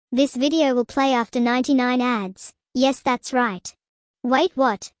This video will play after 99 ads. Yes, that's right. Wait,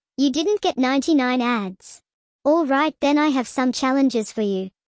 what? You didn't get 99 ads? Alright, then I have some challenges for you.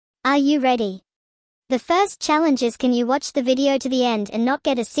 Are you ready? The first challenge is, can you watch the video to the end and not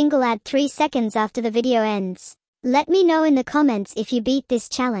get a single ad 3 seconds after the video ends? Let me know in the comments if you beat this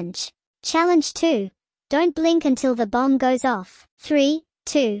challenge. Challenge 2. Don't blink until the bomb goes off. 3,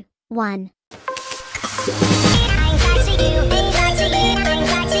 2, 1.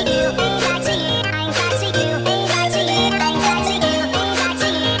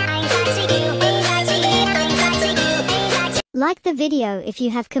 Like the video if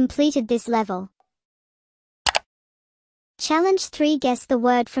you have completed this level. Challenge 3. Guess the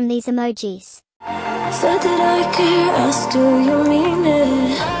word from these emojis. Said that I care, ask do you mean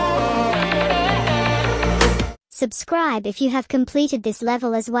it? Subscribe if you have completed this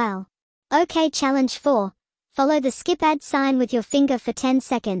level as well. Okay, challenge 4. Follow the skip ad sign with your finger for 10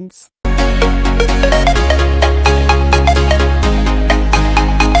 seconds.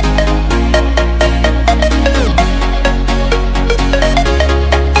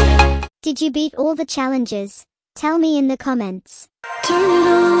 Did you beat all the challenges? Tell me in the comments. Turn it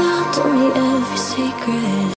all out, tell me every secret.